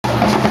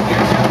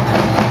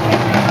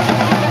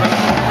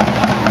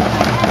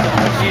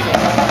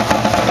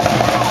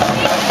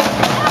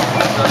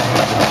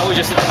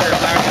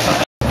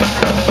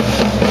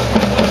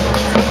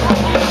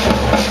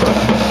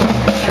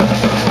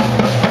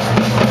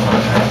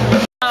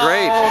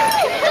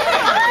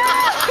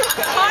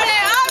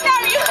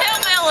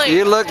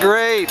look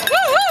great.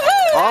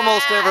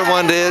 Almost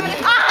everyone did.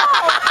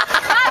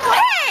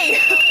 Hey!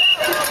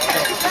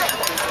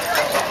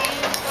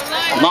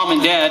 Mom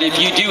and Dad, if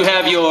you do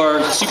have your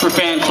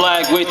superfan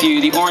flag with you,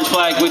 the orange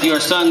flag with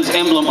your son's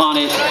emblem on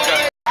it.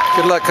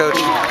 Good luck, Coach.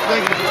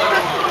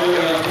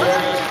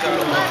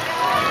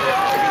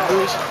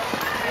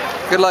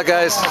 Good luck,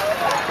 guys.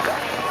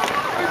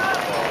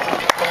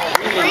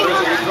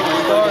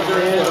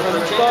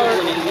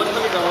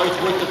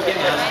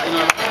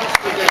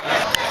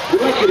 We'd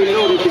like you to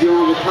know that you're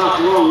on the top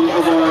rung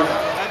of our...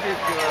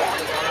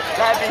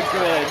 That'd be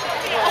good.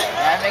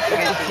 That makes a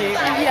good team.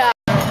 Yeah.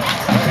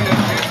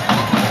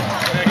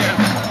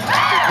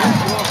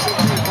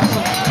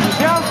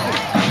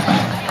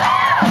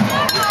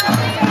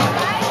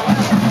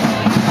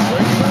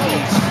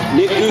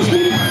 Nick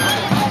Guzman,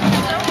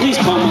 please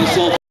calm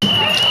myself.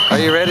 Are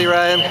you ready,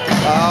 Ryan?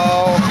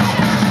 Oh,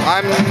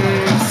 I'm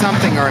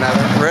something or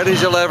another. Ready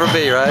as you'll ever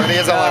be, right? Ready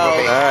as I'll ever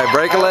be. All right,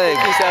 break a leg.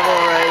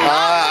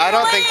 I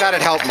don't think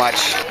that'd help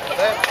much.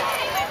 Left,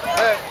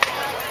 right,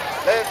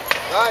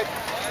 left, right,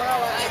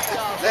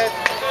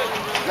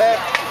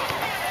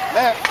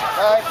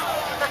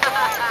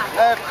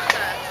 left.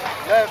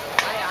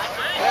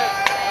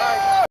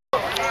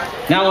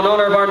 Now in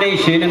honor of our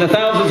nation and the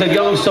thousands of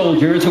young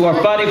soldiers who are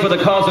fighting for the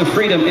cause of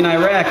freedom in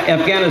Iraq,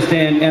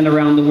 Afghanistan, and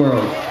around the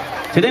world.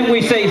 To them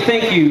we say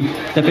thank you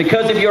that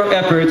because of your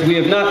efforts we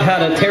have not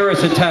had a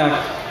terrorist attack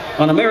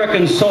on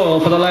American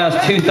soil for the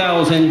last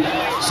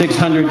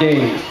 2,600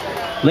 days.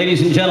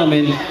 Ladies and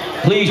gentlemen,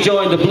 please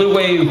join the Blue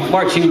Wave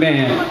Marching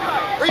Band,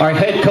 our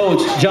head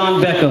coach,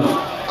 John Beckham,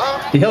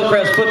 the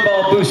Hillcrest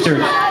football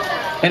boosters,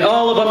 and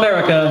all of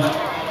America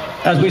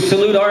as we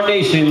salute our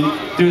nation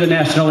through the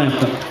national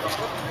anthem.